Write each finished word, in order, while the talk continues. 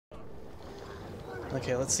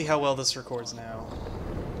Okay, let's see how well this records now.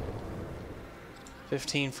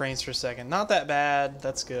 15 frames per second. Not that bad.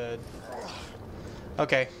 That's good.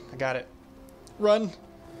 Okay, I got it. Run!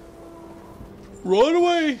 Run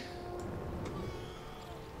away!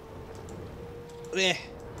 Eh.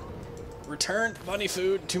 Return bunny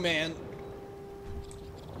food to man.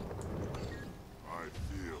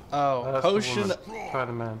 Oh, potion.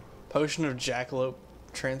 Spider-Man. Potion of jackalope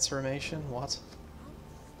transformation. What?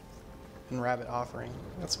 And rabbit offering.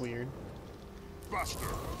 That's weird.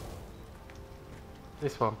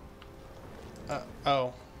 This one.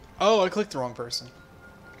 Oh. Oh, I clicked the wrong person.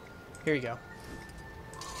 Here you go.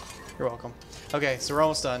 You're welcome. Okay, so we're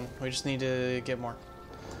almost done. We just need to get more.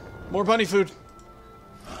 More bunny food.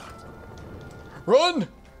 Run!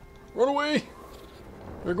 Run away!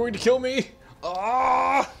 They're going to kill me!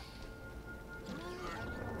 Ah!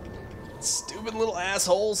 Stupid little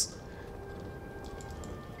assholes.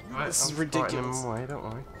 Right, This is I'm ridiculous. Them away, don't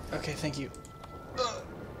worry. Okay, thank you.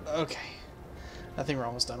 Okay. I think we're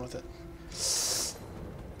almost done with it.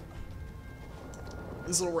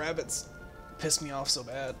 These little rabbits piss me off so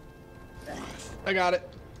bad. I got it.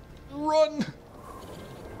 Run!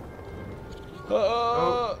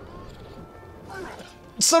 Oh.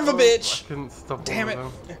 Son of a bitch! I couldn't stop. Damn it! all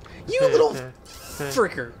of them. You little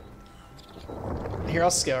fricker! Here,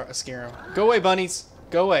 I'll scare him. Go away, bunnies!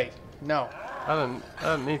 Go away! No. I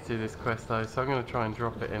don't need to do this quest though, so I'm gonna try and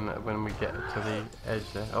drop it in when we get to the edge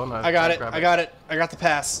there. Oh no! I got it! I got it! I got the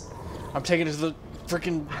pass. I'm taking it to the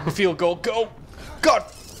freaking field goal. Go! God!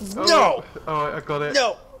 No! Oh, I got it.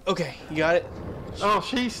 No! Okay, you got it. Oh,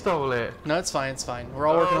 she stole it. No, it's fine. It's fine. We're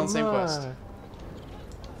all working on the same quest.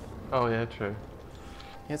 Oh yeah, true.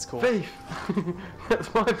 Yeah, it's cool. Thief!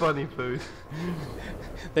 That's my bunny food.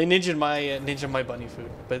 They ninja my bunny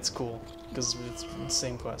food, but it's cool because it's the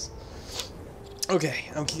same quest. Okay,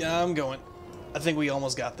 I'm going. I think we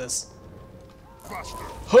almost got this.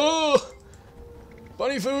 Huh!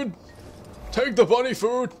 Bunny food! Take the bunny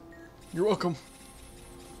food! You're welcome.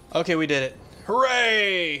 Okay, we did it.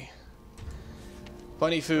 Hooray!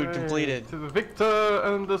 Bunny food Hooray. completed. To the victor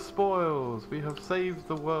and the spoils. We have saved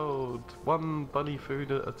the world. One bunny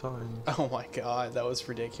food at a time. Oh my god, that was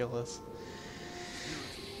ridiculous.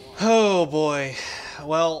 Oh boy.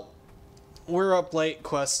 Well, we're up late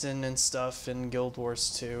questing and stuff in Guild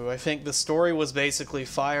Wars 2. I think the story was basically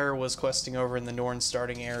Fire was questing over in the Norn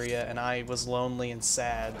starting area, and I was lonely and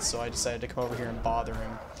sad, so I decided to come over here and bother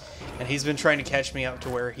him. And he's been trying to catch me up to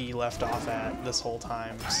where he left off at this whole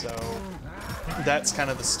time, so that's kind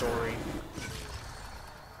of the story.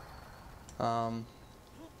 And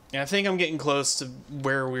I think I'm getting close to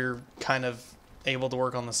where we're kind of able to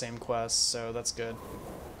work on the same quest, so that's good.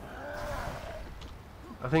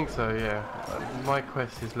 I think so, yeah. My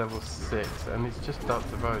quest is level 6, and it's just up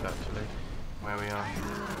the road actually, where we are.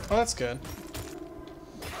 Oh, that's good.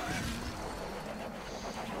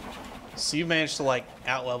 So you managed to like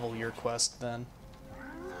out-level your quest then?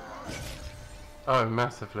 Oh,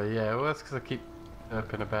 massively, yeah. Well, that's because I keep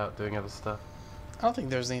up about doing other stuff. I don't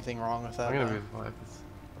think there's anything wrong with that. I'm gonna revive this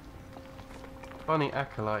bunny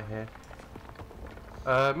acolyte here.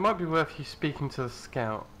 It might be worth you speaking to the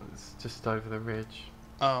scout. It's just over the ridge.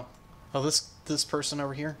 Oh, this person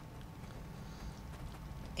over here.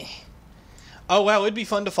 Oh wow, it'd be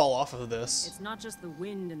fun to fall off of this. It's not just the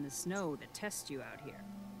wind and the snow that test you out here.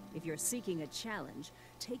 If you're seeking a challenge,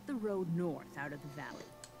 take the road north out of the valley.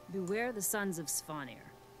 Beware the Sons of Svanir.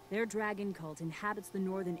 Their dragon cult inhabits the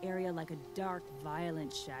northern area like a dark,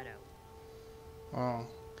 violent shadow. Oh.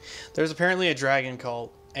 There's apparently a dragon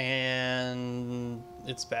cult, and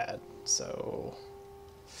it's bad, so...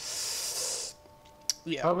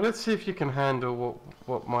 Yeah. Oh, but let's see if you can handle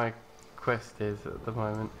what my quest is at the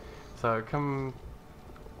moment. So come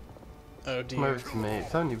Oh dear. come over to me.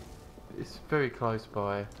 It's very close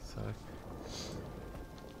by, so...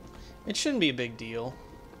 It shouldn't be a big deal.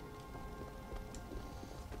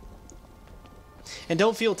 And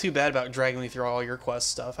don't feel too bad about dragging me through all your quest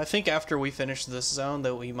stuff. I think after we finish this zone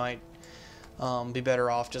that we might be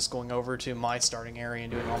better off just going over to my starting area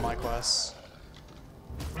and doing all my quests.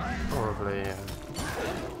 Probably, yeah.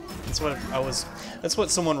 That's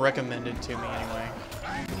what someone recommended to me anyway.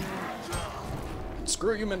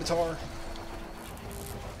 Screw you, Minotaur.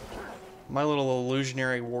 My little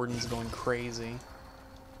illusionary warden's going crazy.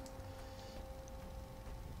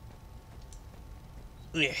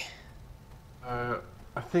 Yeah.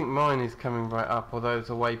 I think mine is coming right up, although there's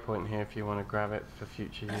a waypoint here if you want to grab it for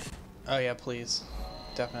future use. Oh yeah, please.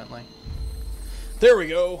 Definitely. There we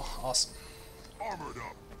go. Awesome. Armored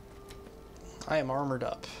up. I am armored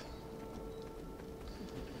up.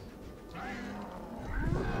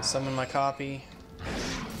 Summon my copy.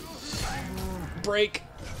 Break.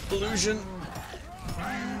 Illusion.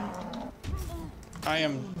 I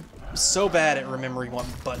am so bad at remembering what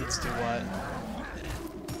buttons do what.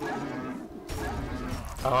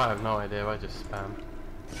 Oh, I have no idea. I just spam.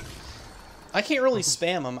 I can't really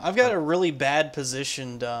spam them. I've got a really bad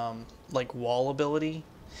positioned, like, wall ability.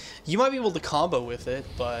 You might be able to combo with it,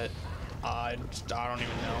 but I don't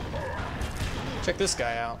even know. Check this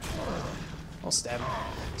guy out. I'll stab him.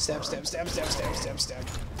 Stab, stab, stab, stab, stab, stab, stab.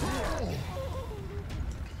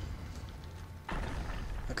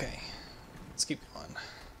 Okay. Let's keep going.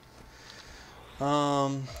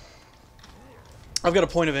 I've got a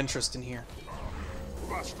point of interest in here.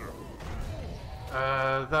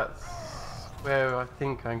 That's where I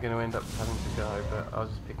think I'm going to end up having to go, but I'll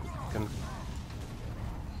just pick.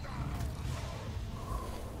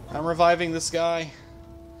 I'm reviving this guy.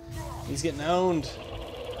 He's getting owned.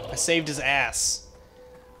 I saved his ass.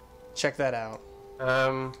 Check that out.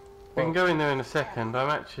 We can go in there in a second.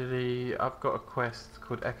 I've got a quest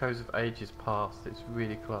called Echoes of Ages Past. It's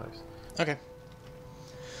really close. Okay.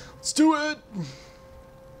 Let's do it!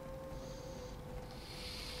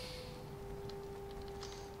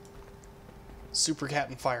 Super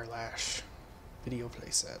Captain Firelash. Video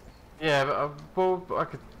playset. Yeah, but well, I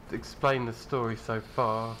could explain the story so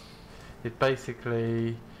far. It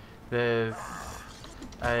basically, there's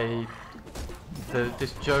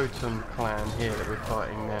this Jotun clan here that we're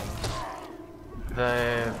fighting now.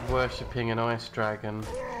 They're worshipping an ice dragon,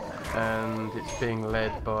 and it's being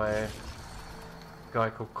led by a guy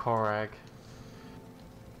called Korag,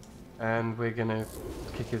 and we're gonna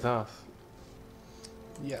kick his ass.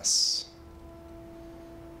 Yes.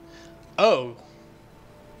 Oh,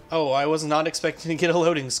 I was not expecting to get a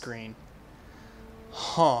loading screen.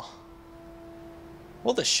 Huh.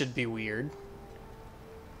 Well, this should be weird.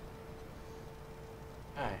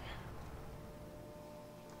 Hey.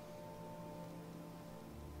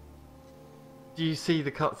 Do you see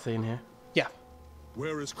the cutscene here? Yeah.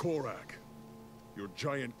 Where is Korag? Your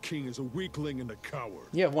giant king is a weakling and a coward.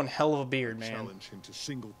 You have one hell of a beard, man. Challenge him to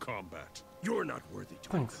single combat. You're not worthy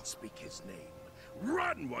to even speak his name.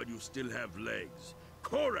 Run while you still have legs.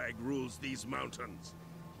 Korag rules these mountains.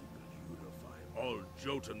 He will unify all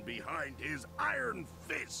Jotun behind his iron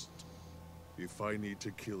fist. If I need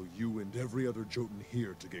to kill you and every other Jotun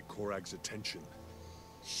here to get Korag's attention,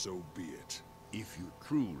 so be it. If you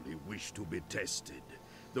truly wish to be tested,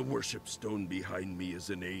 the worship stone behind me is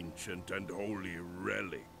an ancient and holy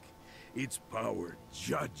relic. Its power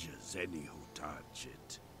judges any who touch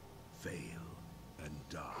it. Fail and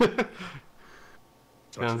die.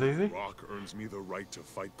 Sounds Touching easy. the rock earns me the right to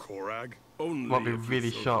fight Korag? Only Might be if you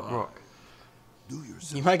really sharp survive. rock. Do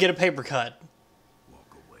yourself You might get a paper cut.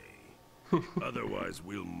 walk away. Otherwise,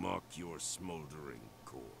 we'll mock your smoldering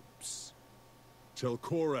corpse. Tell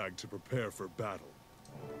Korag to prepare for battle.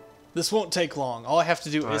 This won't take long. All I have to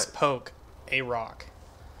do is Right. poke a rock.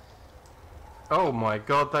 Oh my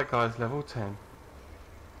god, that guy's level 10.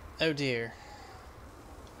 Oh dear.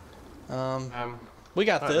 Um, We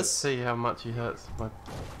got let's this. see how much he hurts.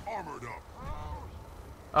 Armored up.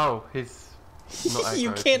 Oh, he's not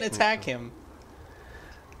You aggro, can't he's attack neutral. him.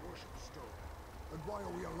 Worship stone. And why are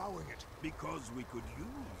we allowing it? Because we could use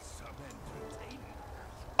some entertainment.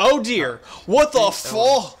 Oh dear. What the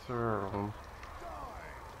fuck? Throw.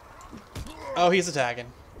 Oh, he's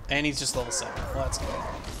attacking. And he's just level 7. Well, that's good.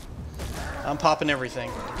 I'm popping everything.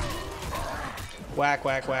 Whack,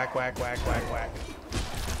 whack, whack, whack, whack, whack, whack.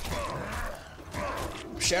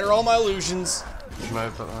 Shatter all my illusions.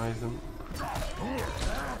 Mobilize him.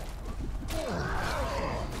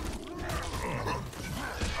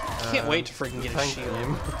 Can't wait to freaking get a Tanking shield.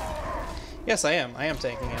 him. Yes, I am. I am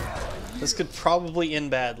taking him. This could probably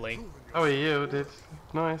end badly. Oh, he yielded.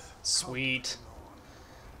 Nice. Sweet.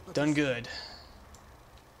 Done good.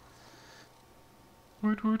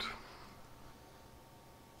 Woot woot.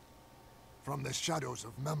 From the shadows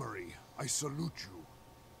of memory, I salute you.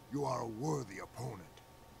 You are a worthy opponent.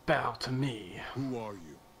 Bow to me. Who are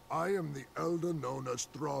you? I am the elder known as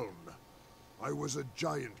Thraln. I was a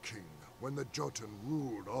giant king when the Jotun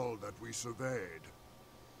ruled all that we surveyed.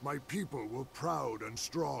 My people were proud and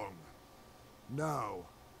strong. Now,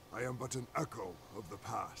 I am but an echo of the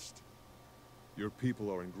past. Your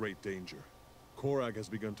people are in great danger. Korag has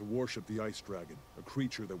begun to worship the Ice Dragon, a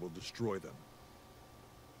creature that will destroy them.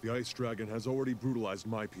 The Ice Dragon has already brutalized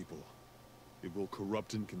my people. It will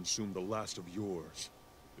corrupt and consume the last of yours,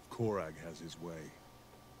 if Korag has his way.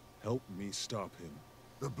 Help me stop him.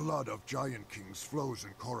 The blood of giant kings flows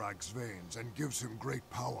in Korag's veins and gives him great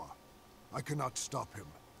power. I cannot stop him,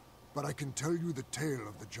 but I can tell you the tale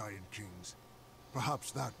of the giant kings.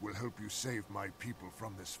 Perhaps that will help you save my people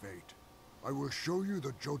from this fate. I will show you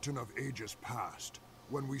the Jotun of ages past,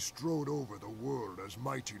 when we strode over the world as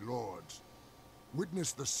mighty lords.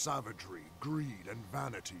 Witness the savagery, greed, and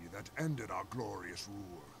vanity that ended our glorious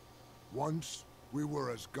rule. Once, we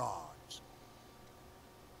were as gods.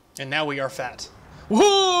 And now we are fat.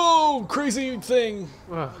 Whoa! Crazy thing!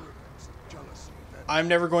 Ugh. Jealousy that I'm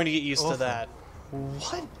never going to get used to Awesome. that.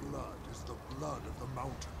 What? our blood is the blood of the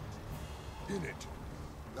mountains. In it,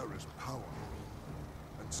 there is power.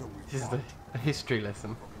 And so we This is fought a history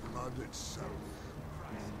lesson. for blood itself.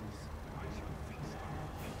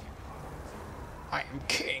 I am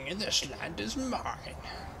king and this land is mine.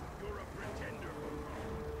 You're a pretender,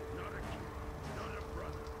 not a king, not a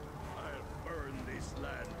brother. I'll burn this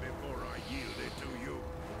land before I yield it to you.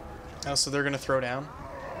 Oh, so they're gonna throw down?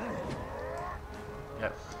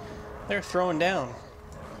 Yep. They're throwing down.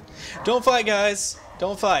 Don't fight, guys!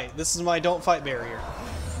 Don't fight. This is my don't fight barrier.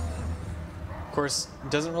 Of course,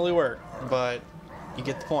 it doesn't really work, but you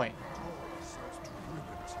get the point. Ourselves to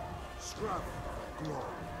ribbons, striving for glory.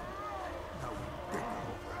 Now we bicker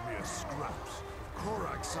over mere scraps.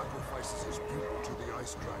 Korak sacrifices his people to the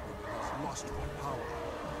Ice Dragon in his lust for power.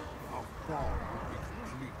 Our fall will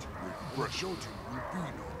be complete. The Jotun will be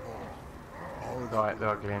no more. All that Right, will they're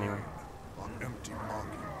ugly anyway. remain are empty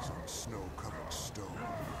markings on snow-covered stone.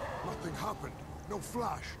 Nothing happened. No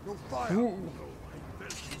flash, no fire.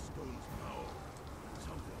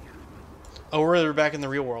 Oh, we're back in the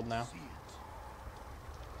real world now.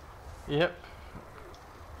 Yep.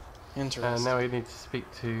 Interesting. And now we need to speak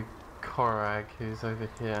to Korag, who's over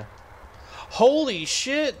here. Holy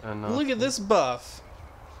shit! Enough. Look at this buff.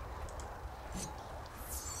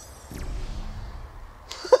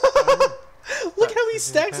 Look how many That's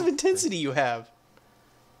stacks of intensity. intensity you have.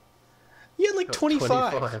 You had like Got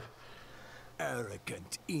 25.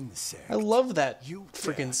 Arrogant insect. I love that You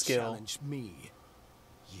freaking dare skill. challenge me.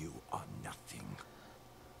 You are nothing.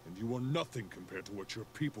 And you are nothing compared to what your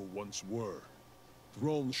people once were.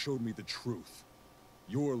 Throne showed me the truth.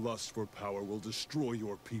 Your lust for power will destroy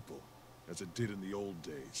your people, as it did in the old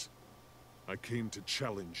days. I came to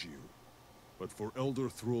challenge you, but for Elder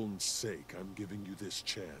Throne's sake, I'm giving you this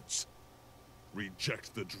chance.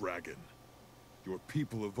 Reject the dragon. Your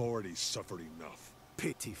people have already suffered enough.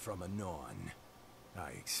 Pity from a Norn. I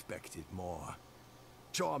expected more.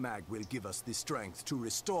 Jormag will give us the strength to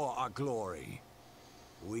restore our glory.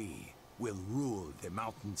 We will rule the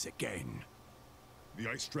mountains again. The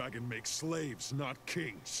Ice Dragon makes slaves, not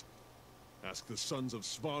kings. Ask the sons of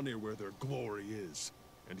Svanir where their glory is,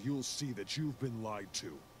 and you'll see that you've been lied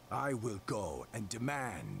to. I will go and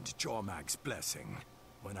demand Jormag's blessing.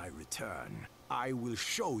 When I return, I will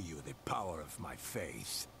show you the power of my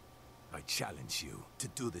faith. I challenge you to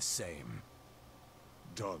do the same.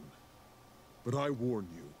 Done. But I warn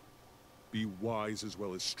you, be wise as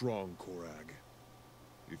well as strong, Korag.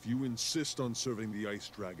 If you insist on serving the Ice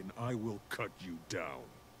Dragon, I will cut you down.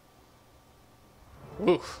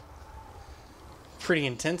 Oof. Pretty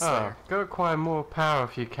intense Ah, there. go acquire more power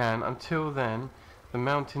if you can. Until then, the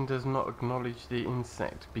mountain does not acknowledge the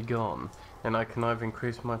insect. Be gone. And I can either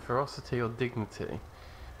increase my ferocity or dignity.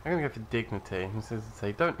 I'm gonna go for dignity. It says to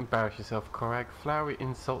say, don't embarrass yourself, Korag. Flowery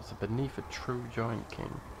insults are beneath a true giant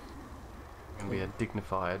king. And be a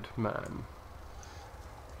dignified man.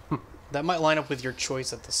 That might line up with your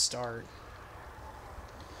choice at the start.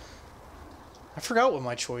 I forgot what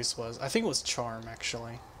my choice was. I think it was charm,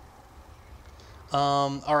 actually.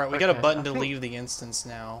 Alright, we got a Okay, button I to think- leave the instance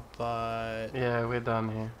now, but... Yeah, we're done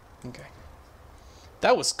here. Okay.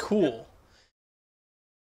 That was cool.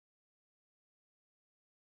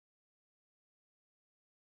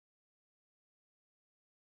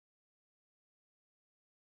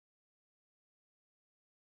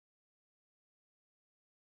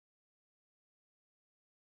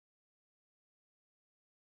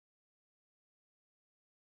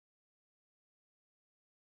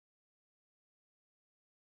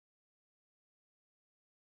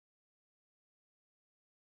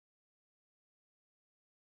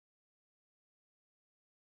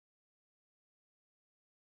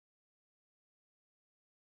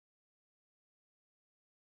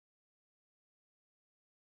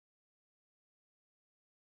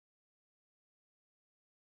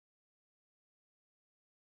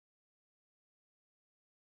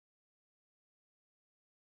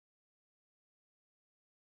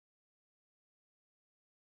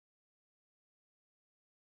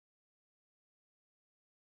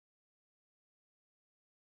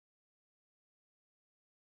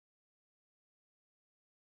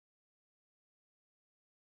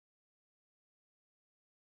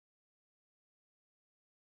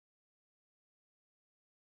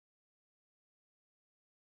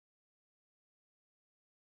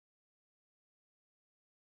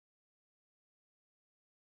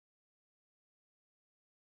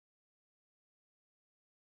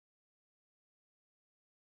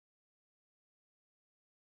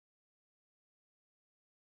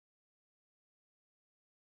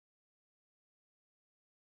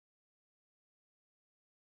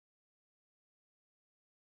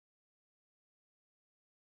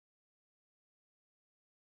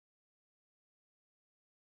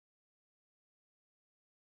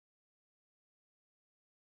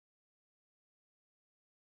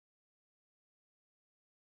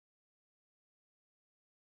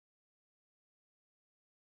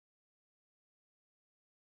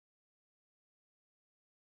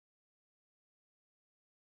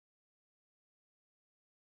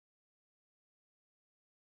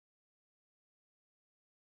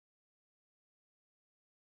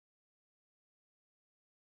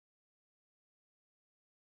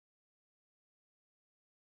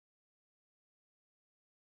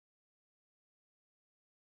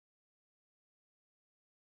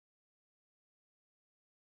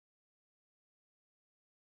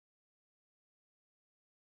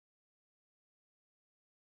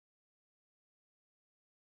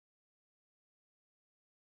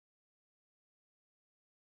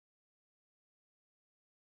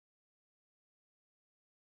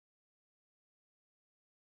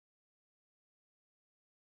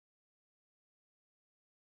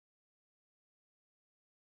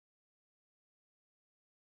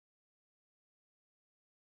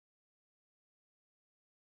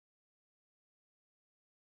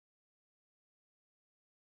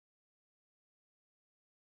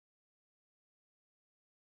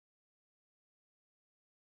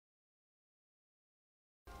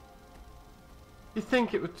 You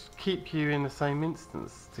think it would keep you in the same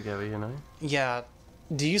instance together, you know? Yeah.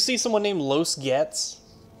 Do you see someone named Los Getz?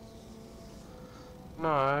 No,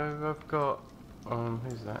 I've got...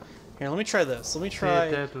 who's that? Here, let me try this. Let me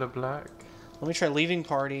try... Dead LeBlack. Let me try leaving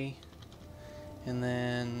party. And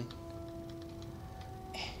then...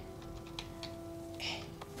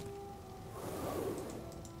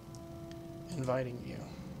 inviting you.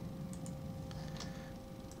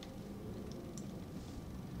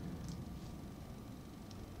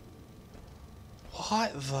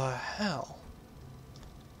 What the hell?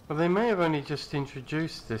 Well, they may have only just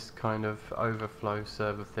introduced this kind of overflow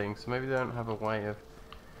server thing, so maybe they don't have a way of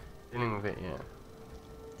dealing with it yet.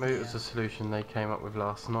 Maybe it was a solution they came up with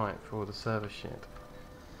last night for all the server shit.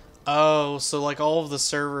 Oh, so like all of the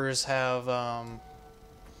servers have,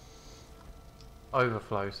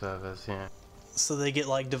 Overflow servers, yeah. so they get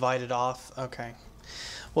like divided off? Okay.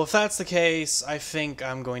 Well, if that's the case, I think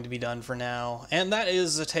I'm going to be done for now. And that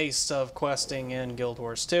is a taste of questing in Guild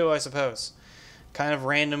Wars 2, I suppose. Kind of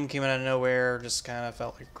random, came out of nowhere, just kind of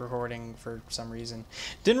felt like recording for some reason.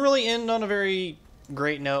 Didn't really end on a very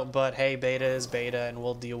great note, but hey, beta is beta, and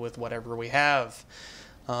we'll deal with whatever we have.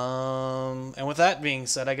 And with that being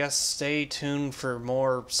said, I guess stay tuned for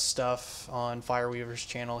more stuff on Fireweaver's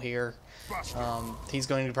channel here. He's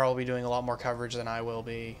going to probably be doing a lot more coverage than I will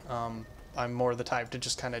be. I'm more the type to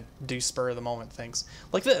just kind of do spur-of-the-moment things.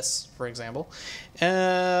 Like this, for example.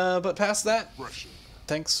 But past that,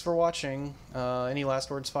 thanks for watching. Any last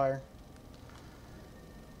words, Fire?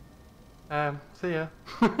 See ya.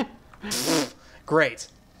 Great.